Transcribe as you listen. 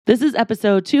This is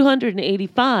episode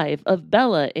 285 of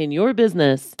Bella in Your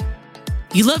Business.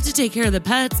 You love to take care of the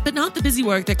pets, but not the busy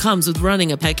work that comes with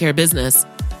running a pet care business.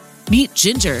 Meet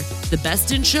Ginger, the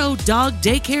best in show dog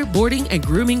daycare, boarding, and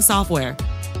grooming software.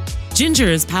 Ginger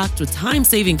is packed with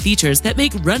time-saving features that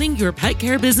make running your pet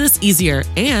care business easier,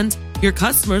 and your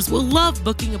customers will love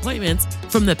booking appointments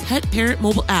from the Pet Parent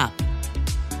mobile app.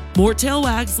 More tail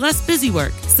wags, less busy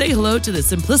work. Say hello to the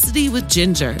simplicity with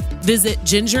Ginger. Visit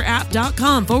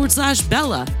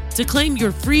gingerapp.com/Bella to claim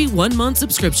your free 1-month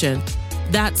subscription.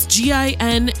 That's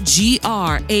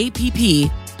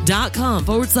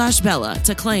gingerapp.com/Bella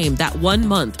to claim that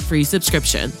 1-month free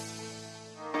subscription.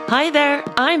 Hi there,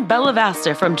 I'm Bella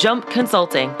Vasta from Jump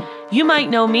Consulting. You might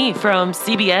know me from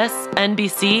CBS,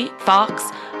 NBC, Fox,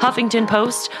 Huffington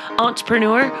Post,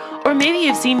 Entrepreneur, or maybe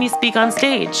you've seen me speak on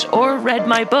stage or read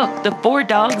my book, The 4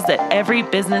 Dogs That Every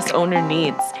Business Owner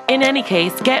Needs. In any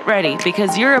case, get ready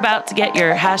because you're about to get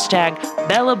your hashtag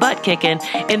Bella butt kicking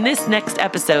in this next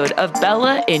episode of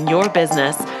Bella in Your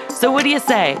Business. So what do you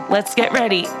say? Let's get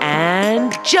ready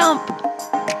and jump!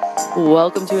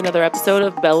 Welcome to another episode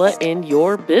of Bella in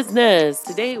Your Business.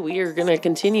 Today we are going to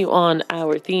continue on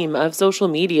our theme of social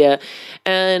media,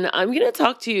 and I'm going to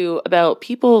talk to you about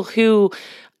people who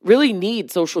really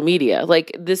need social media.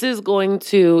 Like, this is going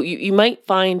to, you might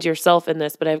find yourself in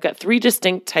this, but I've got 3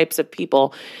 distinct types of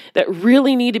people that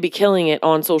really need to be killing it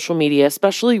on social media,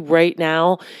 especially right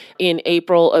now in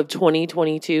April of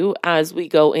 2022 as we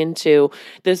go into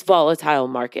this volatile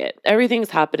market.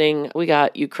 Everything's happening. We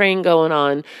got Ukraine going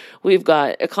on. We've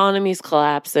got economies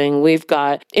collapsing. We've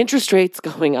got interest rates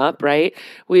going up, right?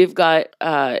 We've got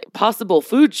possible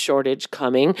food shortage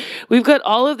coming. We've got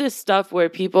all of this stuff where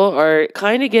people are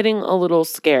kind of getting a little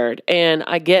scared, and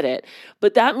I get it,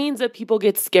 but that means that people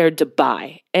get scared to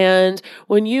buy. And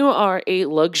when you are a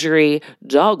luxury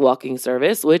dog walking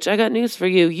service, which I got news for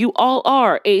you, you all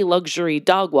are a luxury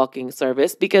dog walking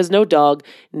service because no dog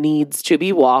needs to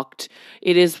be walked.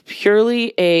 It is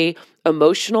purely a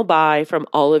emotional buy from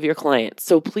all of your clients.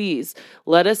 So please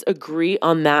let us agree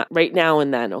on that right now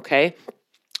and then, okay?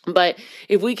 But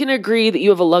if we can agree that you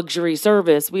have a luxury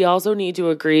service, we also need to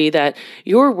agree that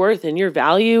your worth and your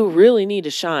value really need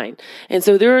to shine. And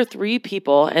so there are 3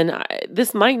 people, and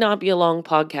this might not be a long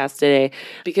podcast today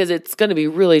because it's going to be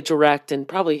really direct and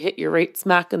probably hit you right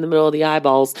smack in the middle of the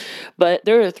eyeballs. But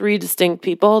there are 3 distinct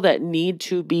people that need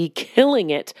to be killing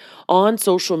it on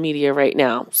social media right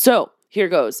now. So here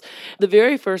goes. The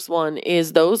very first one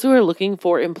is those who are looking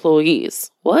for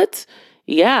employees. What?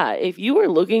 Yeah, if you are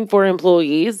looking for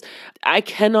employees, I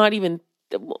can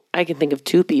think of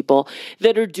 2 people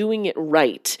that are doing it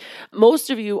right. Most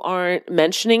of you aren't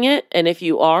mentioning it, and if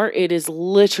you are, it is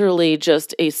literally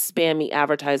just a spammy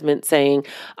advertisement saying,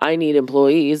 I need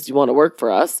employees, do you want to work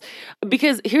for us?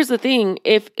 Because here's the thing,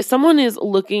 if someone is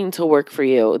looking to work for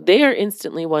you, they are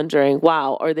instantly wondering,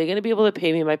 wow, are they going to be able to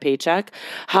pay me my paycheck?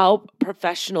 How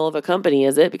professional of a company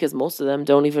is it? Because most of them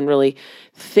don't even really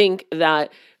think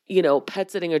that pet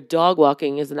sitting or dog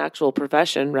walking is an actual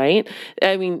profession, right?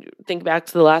 I mean, think back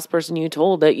to the last person you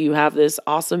told that you have this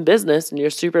awesome business and you're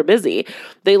super busy.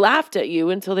 They laughed at you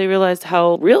until they realized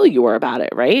how real you were about it,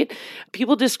 right?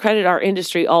 People discredit our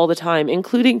industry all the time,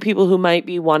 including people who might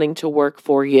be wanting to work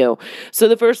for you. So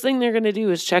the first thing they're going to do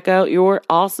is check out your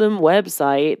awesome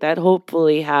website that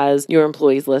hopefully has your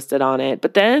employees listed on it.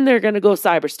 But then they're going to go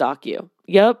cyberstalk you.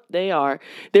 Yep, they are.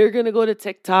 They're going to go to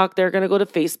TikTok. They're going to go to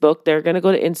Facebook. They're going to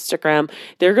go to Instagram.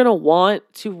 They're going to want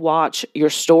to watch your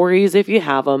stories if you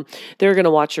have them. They're going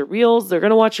to watch your reels. They're going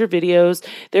to watch your videos.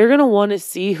 They're going to want to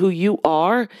see who you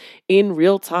are in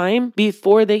real time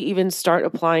before they even start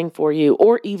applying for you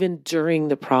or even during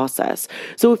the process.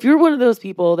 So if you're one of those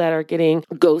people that are getting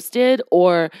ghosted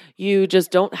or you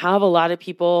just don't have a lot of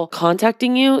people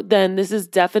contacting you, then this is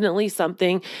definitely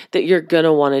something that you're going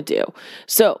to want to do.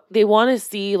 So they want to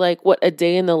see like what a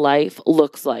day in the life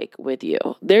looks like with you.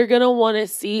 They're going to want to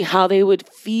see how they would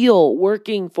feel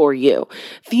working for you.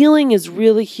 Feeling is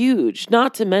really huge,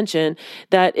 not to mention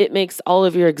that it makes all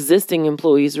of your existing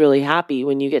employees really happy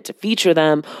when you get to feature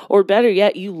them, or better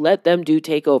yet, you let them do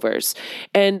takeovers.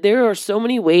 And there are so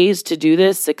many ways to do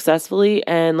this successfully.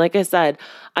 And like I said,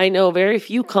 I know very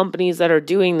few companies that are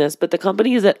doing this, but the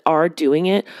companies that are doing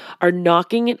it are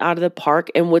knocking it out of the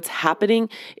park. And what's happening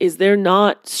is they're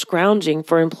not scrounging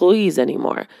for employees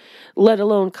anymore, let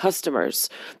alone customers.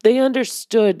 They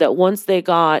understood that once they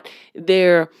got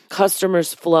their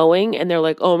customers flowing and they're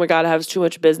like, oh my God, I have too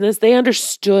much business. They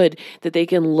understood that they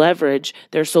can leverage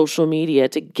their social media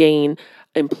to gain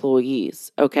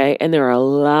employees. Okay. And there are a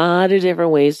lot of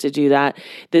different ways to do that.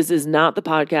 This is not the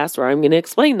podcast where I'm going to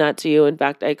explain that to you. In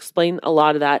fact, I explain a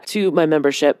lot of that to my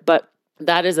membership, but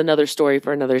that is another story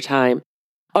for another time.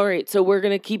 All right, so we're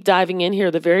going to keep diving in here.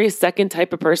 The very second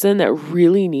type of person that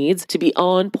really needs to be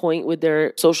on point with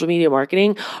their social media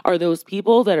marketing are those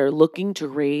people that are looking to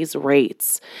raise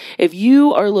rates. If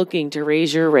you are looking to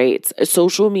raise your rates,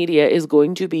 social media is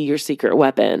going to be your secret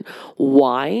weapon.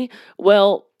 Why?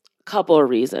 Well, couple of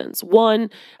reasons. One,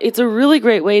 it's a really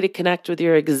great way to connect with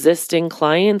your existing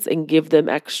clients and give them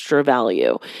extra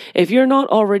value. If you're not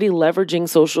already leveraging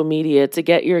social media to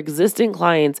get your existing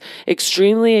clients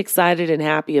extremely excited and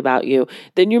happy about you,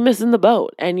 then you're missing the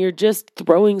boat and you're just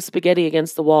throwing spaghetti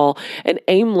against the wall and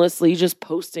aimlessly just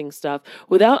posting stuff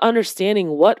without understanding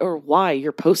what or why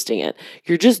you're posting it.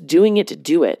 You're just doing it to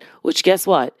do it, which guess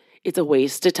what? It's a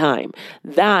waste of time.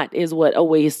 That is what a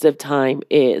waste of time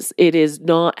is. It is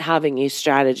not having a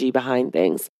strategy behind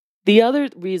things. The other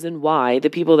reason why the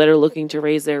people that are looking to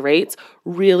raise their rates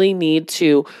really need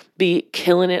to be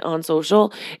killing it on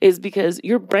social is because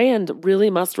your brand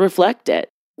really must reflect it.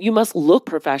 You must look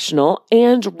professional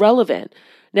and relevant.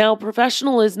 Now,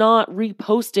 professional is not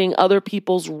reposting other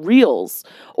people's reels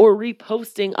or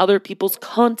reposting other people's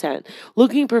content.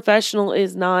 Looking professional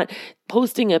is not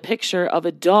posting a picture of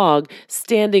a dog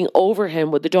standing over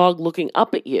him with the dog looking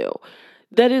up at you.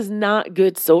 That is not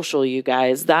good social, you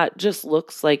guys. That just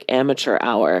looks like amateur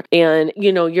hour. And,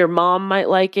 your mom might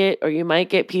like it, or you might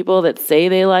get people that say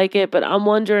they like it, but I'm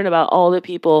wondering about all the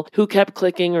people who kept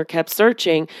clicking or kept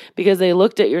searching because they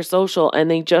looked at your social and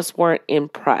they just weren't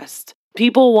impressed.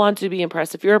 People want to be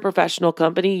impressed. If you're a professional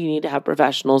company, you need to have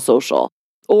professional social,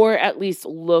 or at least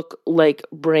look like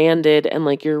branded and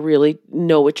like you really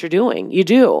know what you're doing. You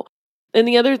do. And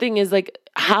the other thing is like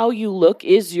how you look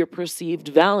is your perceived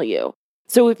value.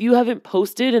 So if you haven't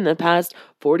posted in the past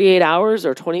 48 hours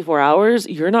or 24 hours,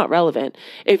 you're not relevant.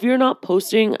 If you're not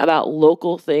posting about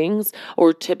local things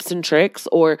or tips and tricks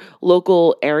or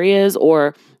local areas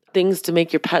or things to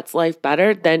make your pet's life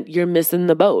better, then you're missing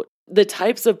the boat. The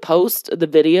types of posts, the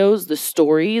videos, the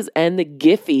stories, and the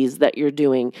Giphies that you're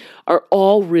doing are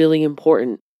all really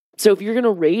important. So if you're going to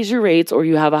raise your rates or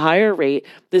you have a higher rate,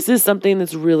 this is something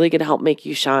that's really going to help make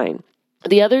you shine.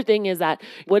 The other thing is that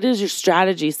what does your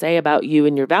strategy say about you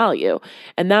and your value?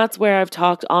 And that's where I've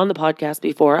talked on the podcast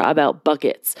before about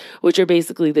buckets, which are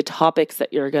basically the topics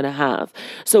that you're going to have.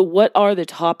 So what are the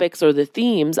topics or the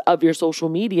themes of your social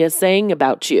media saying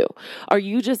about you? Are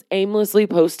you just aimlessly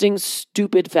posting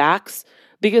stupid facts?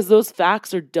 Because those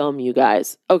facts are dumb, you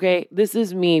guys. Okay, this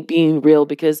is me being real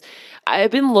because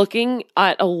I've been looking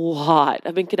at a lot.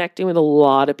 I've been connecting with a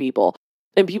lot of people.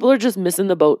 And people are just missing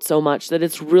the boat so much that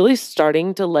it's really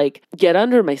starting to get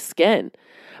under my skin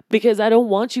because I don't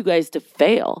want you guys to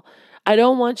fail. I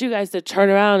don't want you guys to turn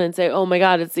around and say, oh my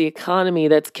God, it's the economy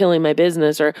that's killing my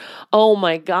business, or, oh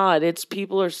my God, it's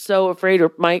people are so afraid,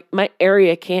 or my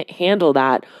area can't handle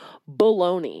that.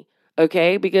 Baloney.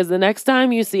 Okay, because the next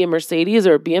time you see a Mercedes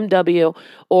or a BMW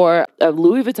or a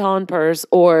Louis Vuitton purse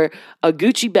or a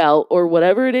Gucci belt or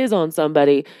whatever it is on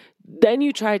somebody, then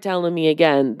you try telling me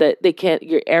again that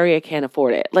your area can't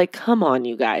afford it. Like, come on,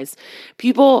 you guys.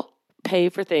 People pay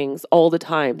for things all the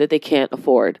time that they can't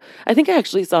afford. I think I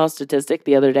actually saw a statistic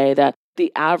the other day that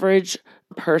the average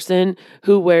person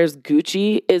who wears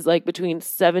Gucci is like between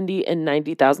 $70,000 and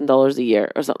 $90,000 a year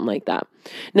or something like that.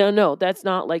 Now, no, that's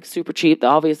not like super cheap.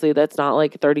 Obviously, that's not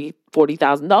like $30,000,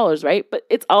 $40,000, right? But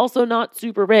it's also not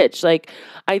super rich. Like,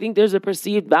 I think there's a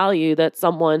perceived value that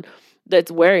someone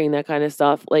that's wearing that kind of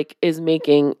stuff is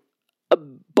making a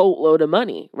boatload of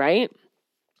money, right?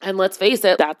 And let's face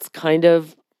it, that's kind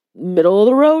of middle of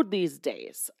the road these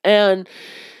days. And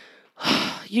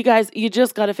you guys, you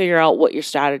just got to figure out what your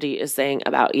strategy is saying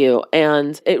about you.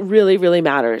 And it really, really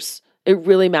matters. It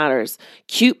really matters.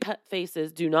 Cute pet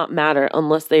faces do not matter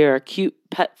unless they are a cute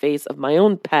pet face of my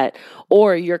own pet,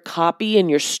 or your copy and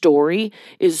your story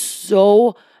is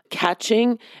so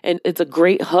catching and it's a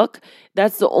great hook.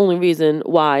 That's the only reason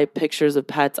why pictures of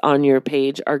pets on your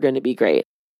page are going to be great.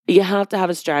 You have to have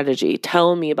a strategy.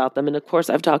 Tell me about them. And of course,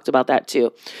 I've talked about that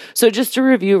too. So just to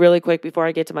review really quick before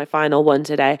I get to my final one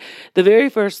today, the very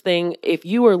first thing, if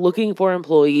you are looking for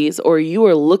employees or you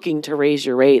are looking to raise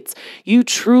your rates, you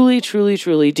truly, truly,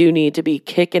 truly do need to be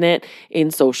kicking it in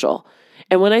social.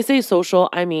 And when I say social,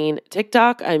 I mean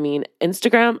TikTok, I mean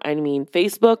Instagram, I mean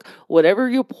Facebook, whatever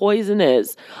your poison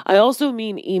is. I also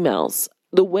mean emails.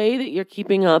 The way that you're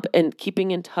keeping up and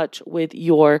keeping in touch with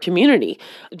your community.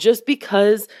 Just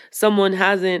because someone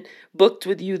hasn't booked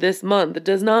with you this month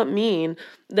does not mean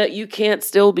that you can't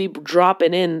still be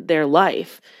dropping in their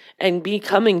life. and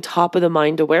becoming top of the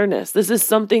mind awareness. This is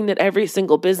something that every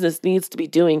single business needs to be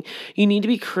doing. You need to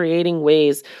be creating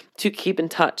ways to keep in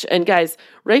touch. And guys,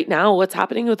 right now, what's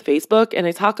happening with Facebook, and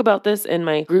I talk about this in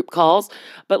my group calls,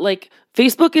 but like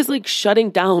Facebook is like shutting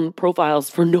down profiles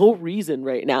for no reason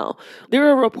right now. There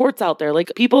are reports out there,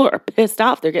 like people are pissed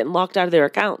off. They're getting locked out of their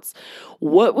accounts.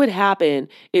 What would happen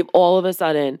if all of a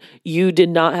sudden you did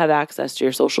not have access to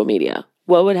your social media?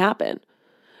 What would happen?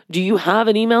 Do you have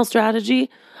an email strategy?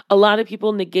 A lot of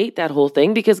people negate that whole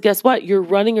thing because guess what? You're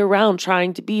running around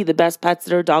trying to be the best pet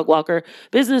sitter, dog walker,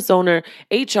 business owner,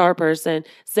 HR person,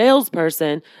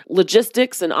 salesperson,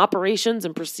 logistics and operations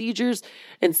and procedures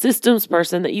and systems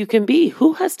person that you can be.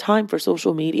 Who has time for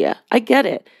social media? I get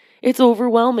it. It's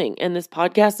overwhelming. And this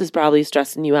podcast is probably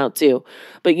stressing you out too.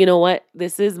 But you know what?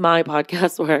 This is my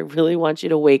podcast where I really want you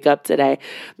to wake up today,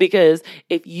 because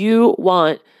if you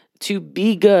want to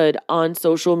be good on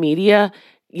social media,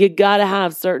 you got to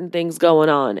have certain things going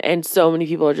on. And so many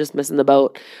people are just missing the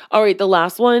boat. All right, the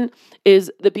last one is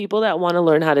the people that want to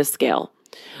learn how to scale.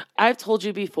 I've told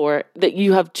you before that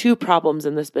you have two problems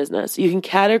in this business. You can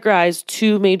categorize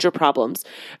two major problems.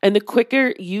 And the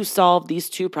quicker you solve these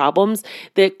two problems,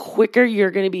 the quicker you're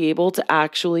going to be able to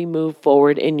actually move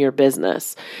forward in your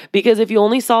business. Because if you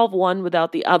only solve one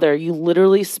without the other, you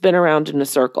literally spin around in a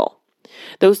circle.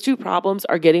 Those two problems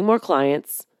are getting more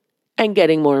clients and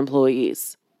getting more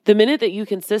employees. The minute that you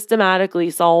can systematically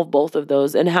solve both of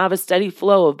those and have a steady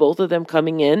flow of both of them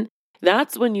coming in,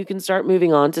 that's when you can start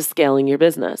moving on to scaling your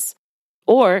business.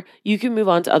 Or you can move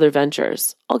on to other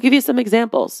ventures. I'll give you some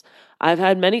examples. I've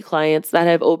had many clients that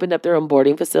have opened up their own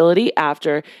boarding facility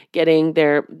after getting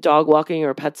their dog walking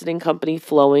or pet sitting company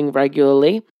flowing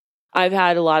regularly. I've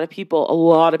had a lot of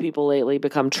people lately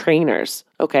become trainers,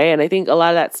 okay? And I think a lot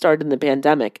of that started in the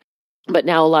pandemic. But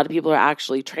now a lot of people are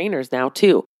actually trainers now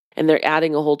too. And they're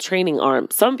adding a whole training arm.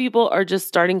 Some people are just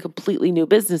starting completely new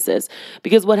businesses,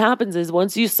 because what happens is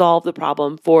once you solve the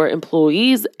problem for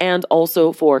employees and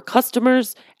also for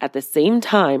customers at the same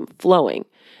time flowing,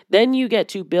 then you get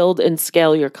to build and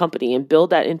scale your company and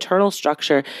build that internal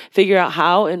structure, figure out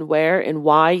how and where and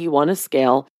why you want to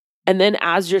scale. And then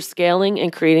as you're scaling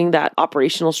and creating that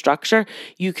operational structure,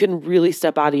 you can really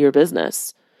step out of your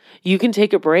business. You can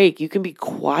take a break. You can be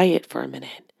quiet for a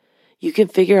minute. You can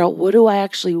figure out, what do I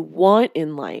actually want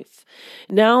in life?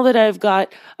 Now that I've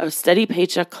got a steady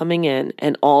paycheck coming in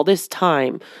and all this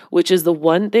time, which is the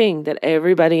one thing that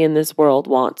everybody in this world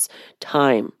wants,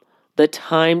 time, the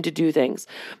time to do things.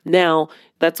 Now,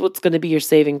 that's what's going to be your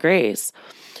saving grace.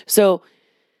 So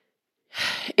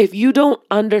if you don't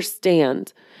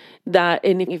understand that,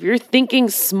 and if you're thinking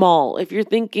small, if you're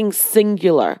thinking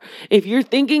singular, if you're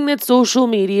thinking that social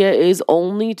media is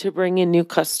only to bring in new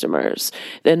customers,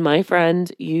 then my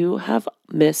friend, you have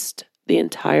missed the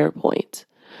entire point.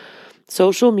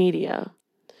 Social media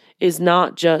is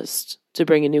not just to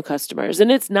bring in new customers,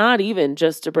 and it's not even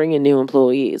just to bring in new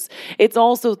employees. It's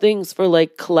also things for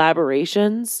like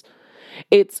collaborations.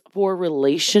 It's for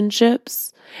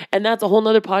relationships. And that's a whole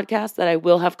nother podcast that I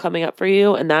will have coming up for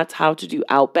you. And that's how to do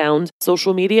outbound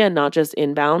social media and not just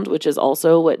inbound, which is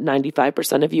also what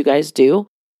 95% of you guys do.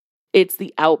 It's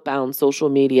the outbound social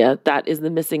media that is the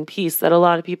missing piece that a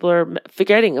lot of people are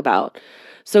forgetting about.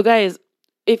 So guys,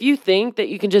 if you think that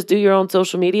you can just do your own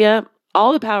social media,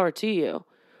 all the power to you.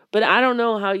 But I don't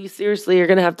know how you seriously are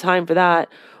going to have time for that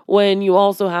when you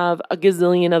also have a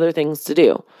gazillion other things to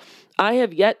do. I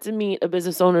have yet to meet a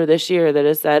business owner this year that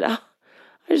has said, I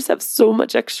just have so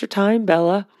much extra time,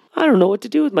 Bella. I don't know what to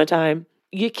do with my time.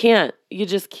 You can't. You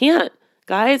just can't.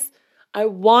 Guys, I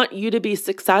want you to be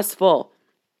successful.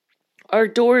 Our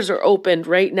doors are opened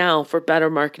right now for Better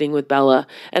Marketing with Bella.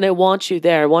 And I want you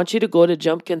there. I want you to go to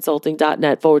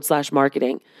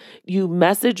jumpconsulting.net/marketing. You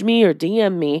message me or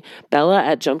DM me,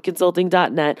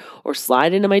 Bella@jumpconsulting.net, or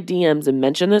slide into my DMs and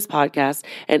mention this podcast,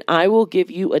 and I will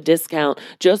give you a discount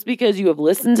just because you have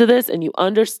listened to this and you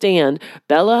understand,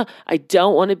 Bella, I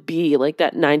don't want to be like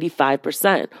that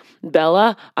 95%.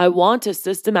 Bella, I want to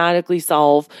systematically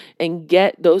solve and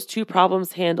get those two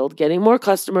problems handled, getting more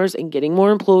customers and getting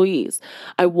more employees.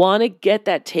 I want to get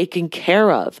that taken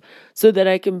care of so that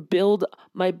I can build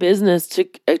my business to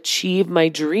achieve my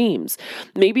dreams.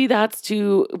 Maybe that's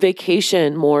to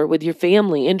vacation more with your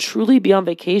family and truly be on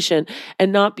vacation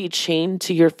and not be chained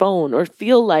to your phone or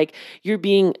feel like you're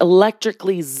being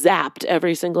electrically zapped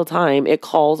every single time it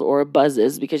calls or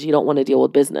buzzes because you don't want to deal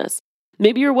with business.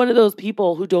 Maybe you're one of those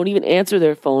people who don't even answer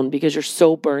their phone because you're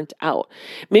so burnt out.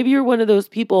 Maybe you're one of those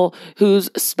people whose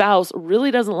spouse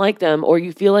really doesn't like them, or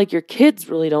you feel like your kids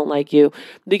really don't like you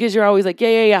because you're always like,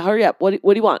 yeah, hurry up. What do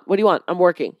you want? What do you want? I'm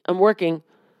working.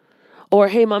 Or,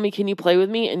 hey, mommy, can you play with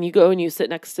me? And you go and you sit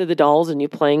next to the dolls and you're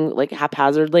playing like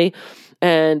haphazardly.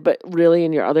 But really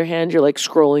in your other hand, you're like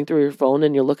scrolling through your phone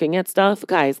and you're looking at stuff.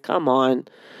 Guys, come on.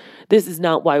 This is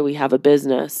not why we have a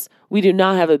business. We do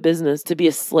not have a business to be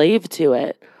a slave to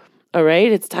it. All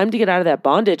right. It's time to get out of that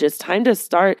bondage. It's time to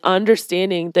start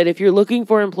understanding that if you're looking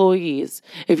for employees,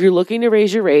 if you're looking to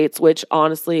raise your rates, which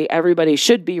honestly everybody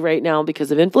should be right now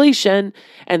because of inflation,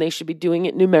 and they should be doing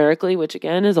it numerically, which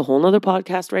again is a whole nother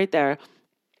podcast right there.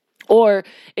 Or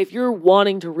if you're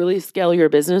wanting to really scale your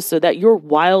business so that your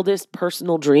wildest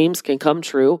personal dreams can come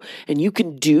true and you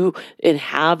can do and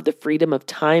have the freedom of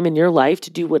time in your life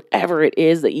to do whatever it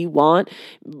is that you want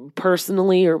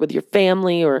personally or with your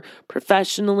family or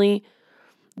professionally,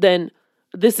 then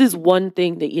this is one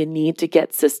thing that you need to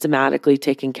get systematically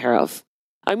taken care of.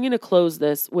 I'm going to close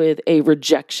this with a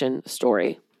rejection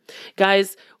story.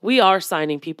 Guys, we are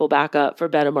signing people back up for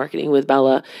Better Marketing with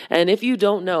Bella. And if you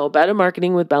don't know, Better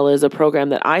Marketing with Bella is a program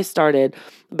that I started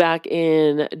back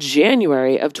in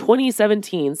January of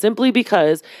 2017, simply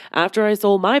because after I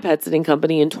sold my pet sitting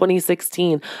company in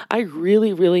 2016, I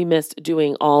really, really missed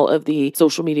doing all of the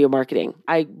social media marketing.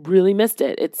 I really missed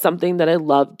it. It's something that I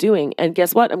love doing. And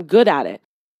guess what? I'm good at it.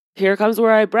 Here comes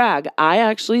where I brag. I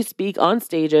actually speak on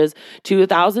stages to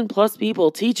 1,000 plus people,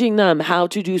 teaching them how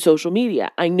to do social media.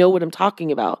 I know what I'm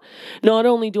talking about. Not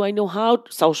only do I know how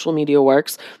social media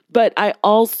works, but I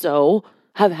also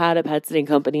have had a pet sitting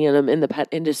company and I'm in the pet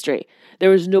industry.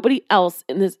 There is nobody else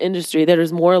in this industry that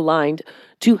is more aligned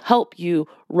to help you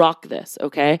rock this,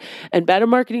 okay? And Better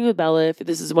Marketing with Bella, if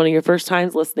this is one of your first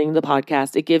times listening to the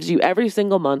podcast, it gives you every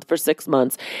single month for 6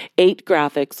 months, 8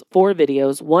 graphics, 4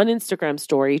 videos, 1 Instagram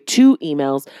story, 2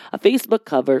 emails, a Facebook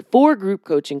cover, 4 group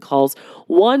coaching calls,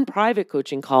 1 private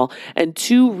coaching call, and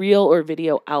 2 reel or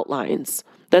video outlines.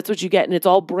 That's what you get, and it's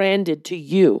all branded to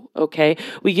you, okay?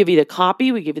 We give you the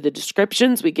copy, we give you the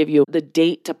descriptions, we give you the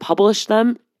date to publish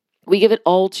them. We give it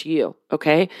all to you,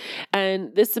 okay?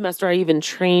 And this semester, I even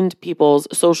trained people's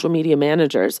social media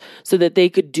managers so that they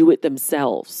could do it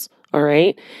themselves, all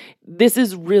right? This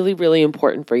is really, really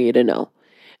important for you to know.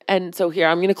 And so here,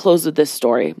 I'm going to close with this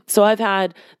story. So I've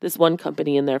had this one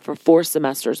company in there for 4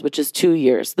 semesters, which is 2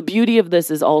 years. The beauty of this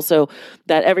is also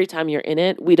that every time you're in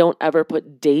it, we don't ever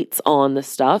put dates on the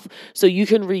stuff. So you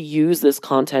can reuse this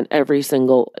content every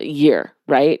single year,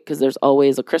 right? Because there's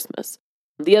always a Christmas.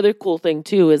 The other cool thing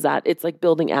too is that it's like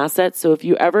building assets. So if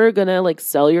you ever are going to like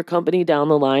sell your company down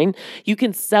the line, you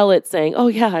can sell it saying, oh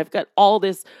yeah, I've got all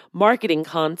this marketing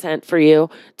content for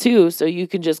you too. So you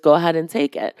can just go ahead and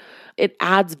take it. It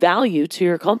adds value to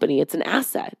your company. It's an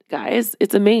asset, guys.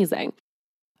 It's amazing.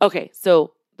 Okay,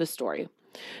 so the story.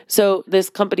 So this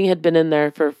company had been in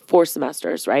there for 4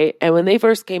 semesters, right? And when they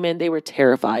first came in, they were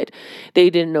terrified. They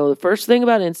didn't know the first thing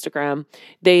about Instagram.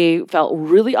 They felt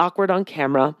really awkward on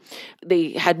camera.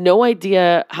 They had no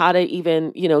idea how to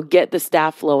even, get the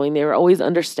staff flowing. They were always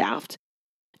understaffed.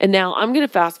 And now I'm going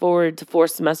to fast forward to 4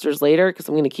 semesters later because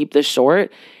I'm going to keep this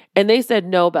short. And they said,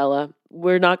 no, Bella,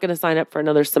 we're not going to sign up for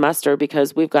another semester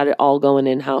because we've got it all going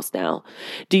in-house now.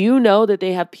 Do you know that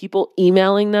they have people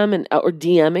emailing them or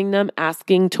DMing them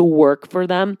asking to work for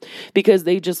them because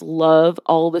they just love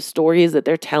all the stories that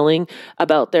they're telling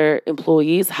about their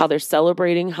employees, how they're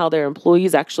celebrating, how their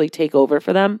employees actually take over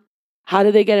for them? How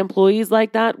do they get employees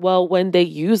like that? Well, when they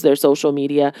use their social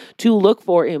media to look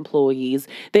for employees,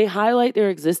 they highlight their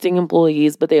existing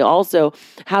employees, but they also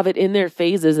have it in their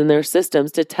phases in their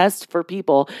systems to test for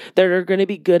people that are going to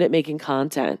be good at making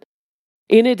content.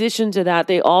 In addition to that,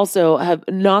 they also have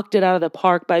knocked it out of the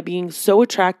park by being so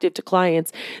attractive to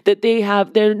clients that they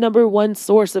have their number one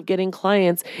source of getting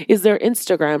clients is their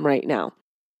Instagram right now.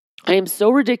 I am so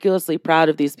ridiculously proud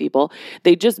of these people.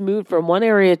 They just moved from one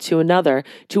area to another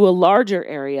to a larger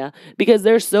area because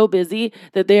they're so busy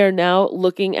that they are now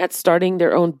looking at starting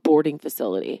their own boarding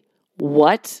facility.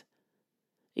 What?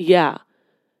 Yeah.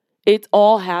 It's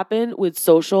all happened with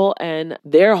social and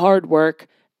their hard work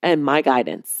and my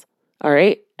guidance. All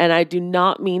right. And I do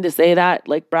not mean to say that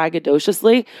like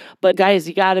braggadociously, but guys,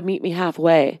 you got to meet me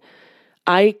halfway.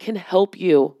 I can help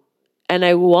you and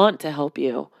I want to help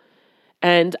you.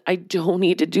 And I don't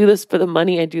need to do this for the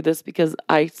money. I do this because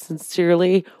I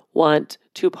sincerely want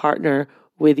to partner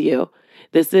with you.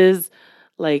 This is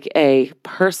like a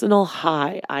personal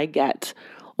high I get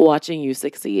watching you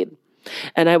succeed.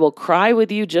 And I will cry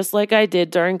with you just like I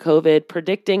did during COVID,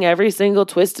 predicting every single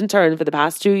twist and turn for the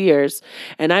past 2 years.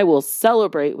 And I will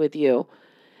celebrate with you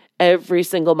every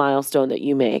single milestone that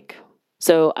you make.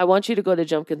 So I want you to go to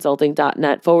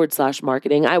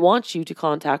jumpconsulting.net/marketing. I want you to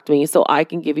contact me so I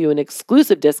can give you an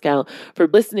exclusive discount for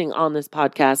listening on this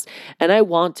podcast. And I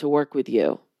want to work with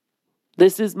you.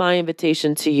 This is my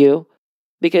invitation to you,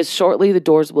 because shortly the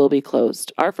doors will be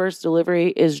closed. Our first delivery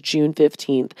is June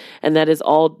 15th, and that is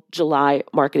all July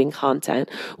marketing content.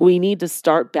 We need to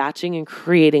start batching and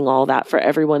creating all that for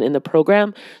everyone in the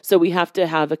program, so we have to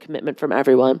have a commitment from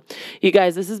everyone. You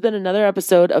guys, this has been another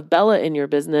episode of Bella in Your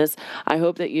Business. I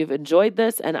hope that you've enjoyed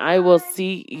this, and I will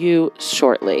see you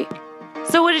shortly.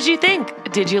 So what did you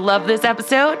think? Did you love this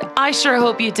episode? I sure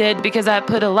hope you did, because I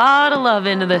put a lot of love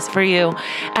into this for you.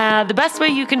 The best way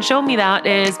you can show me that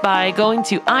is by going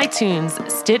to iTunes,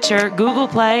 Stitcher, Google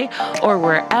Play, or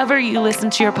wherever you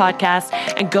listen to your podcast,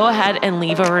 and go ahead and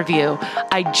leave a review.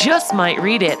 I just might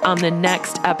read it on the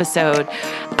next episode.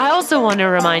 I also want to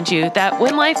remind you that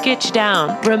when life gets you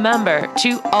down, remember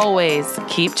to always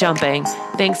keep jumping.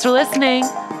 Thanks for listening.